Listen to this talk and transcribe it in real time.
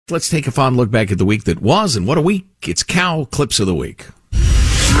let's take a fond look back at the week that was, and what a week. It's Cow Clips of the Week. 3,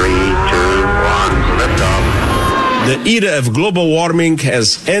 2, 1, liftoff. The era of global warming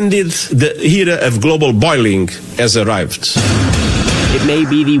has ended. The era of global boiling has arrived. It may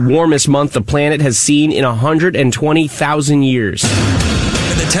be the warmest month the planet has seen in 120,000 years.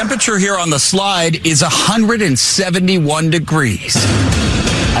 The temperature here on the slide is 171 degrees.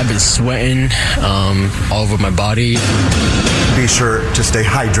 I've been sweating all over my body. Be sure to stay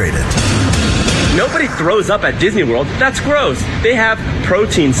hydrated. Nobody throws up at Disney World. That's gross. They have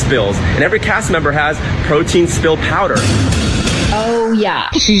protein spills, and every cast member has protein spill powder. Oh, yeah.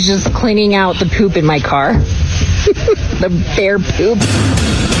 She's just cleaning out the poop in my car. The bear poop.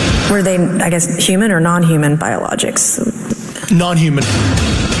 Were they, I guess, human or non-human biologics? Non-human.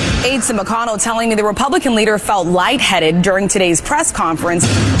 Aides to McConnell telling me the Republican leader felt lightheaded during today's press conference.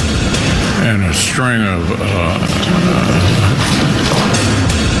 And a string of...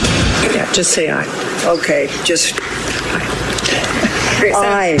 Yeah, just say aye. Okay, just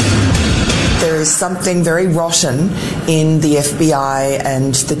aye. There is something very rotten in the FBI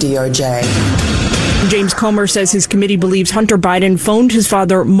and the DOJ. James Comer says his committee believes Hunter Biden phoned his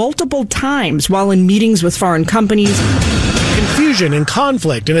father multiple times while in meetings with foreign companies. Confusion and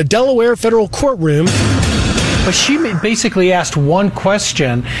conflict in a Delaware federal courtroom. But she basically asked one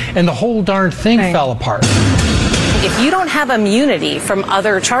question and the whole darn thing fell apart. If you don't have immunity from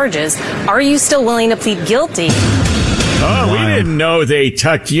other charges, are you still willing to plead guilty? Oh, we didn't know they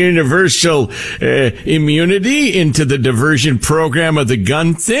tucked universal immunity into the diversion program of the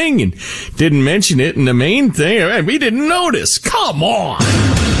gun thing and didn't mention it in the main thing. We didn't notice. Come on.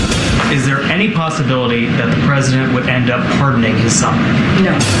 Is there any possibility that the president would end up pardoning his son?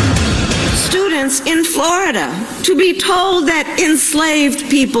 No. Students in Florida to be told that enslaved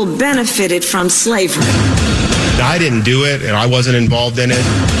people benefited from slavery. I didn't do it, and I wasn't involved in it.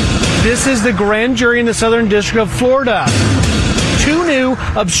 This is the grand jury in the Southern District of Florida. 2 new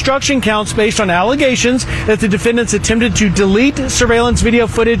obstruction counts based on allegations that the defendants attempted to delete surveillance video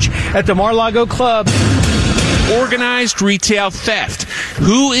footage at the Mar-a-Lago club. Organized retail theft.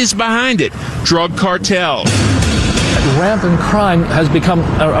 Who is behind it? Drug cartel. Rampant crime has become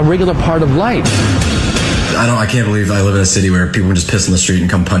a regular part of life. I can't believe I live in a city where people can just piss in the street and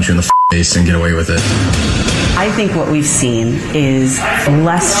come punch you in the face and get away with it. I think what we've seen is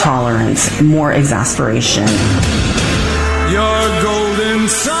less tolerance, more exasperation. Your golden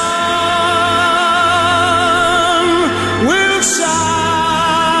sun will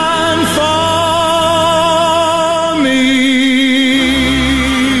shine for me.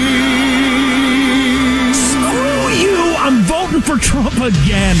 Screw you! I'm voting for Trump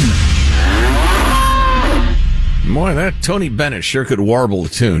again. Boy, that Tony Bennett sure could warble a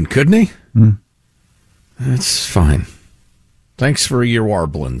tune, couldn't he? That's fine. Thanks for your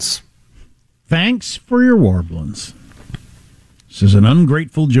warblings. Thanks for your warblings. This is an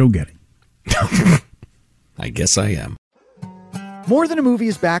ungrateful Joe Getty. I guess I am. More Than a Movie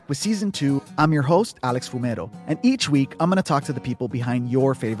is back with Season 2. I'm your host, Alex Fumero. And each week, I'm going to talk to the people behind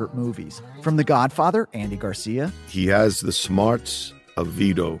your favorite movies. From The Godfather, Andy Garcia. He has the smarts of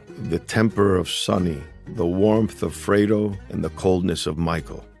Vito, the temper of Sonny, the warmth of Fredo, and the coldness of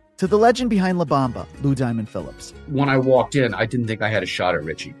Michael. To the legend behind La Bamba, Lou Diamond Phillips. When I walked in, I didn't think I had a shot at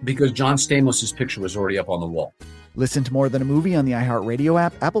Richie because John Stamos' picture was already up on the wall. Listen to More Than a Movie on the iHeartRadio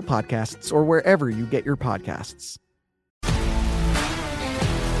app, Apple Podcasts, or wherever you get your podcasts.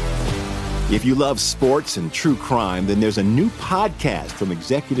 If you love sports and true crime, then there's a new podcast from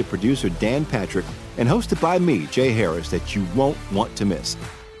executive producer Dan Patrick and hosted by me, Jay Harris, that you won't want to miss.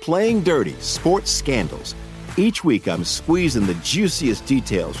 Playing Dirty: Sports Scandals. Each week, I'm squeezing the juiciest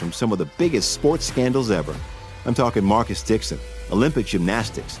details from some of the biggest sports scandals ever. I'm talking Marcus Dixon, Olympic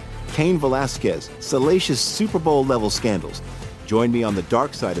gymnastics, Cain Velasquez, salacious Super Bowl-level scandals. Join me on the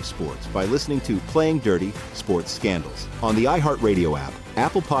dark side of sports by listening to Playing Dirty: Sports Scandals on the iHeartRadio app,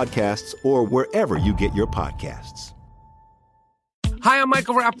 Apple Podcasts, or wherever you get your podcasts. Hi, I'm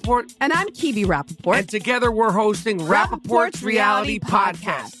Michael Rappaport. And I'm Kibi Rappaport. And together we're hosting Rappaport's Reality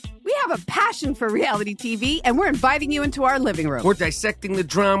Podcast. We have a passion for reality TV, and we're inviting you into our living room. We're dissecting the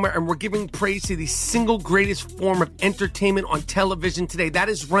drama, and we're giving praise to the single greatest form of entertainment on television today. That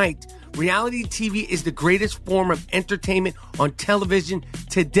is right. Reality TV is the greatest form of entertainment on television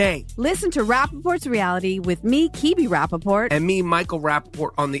today. Listen to Rappaport's Reality with me, Kibi Rappaport. And me, Michael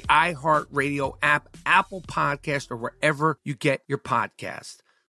Rappaport, on the iHeartRadio app, Apple Podcast, or wherever you get your podcast.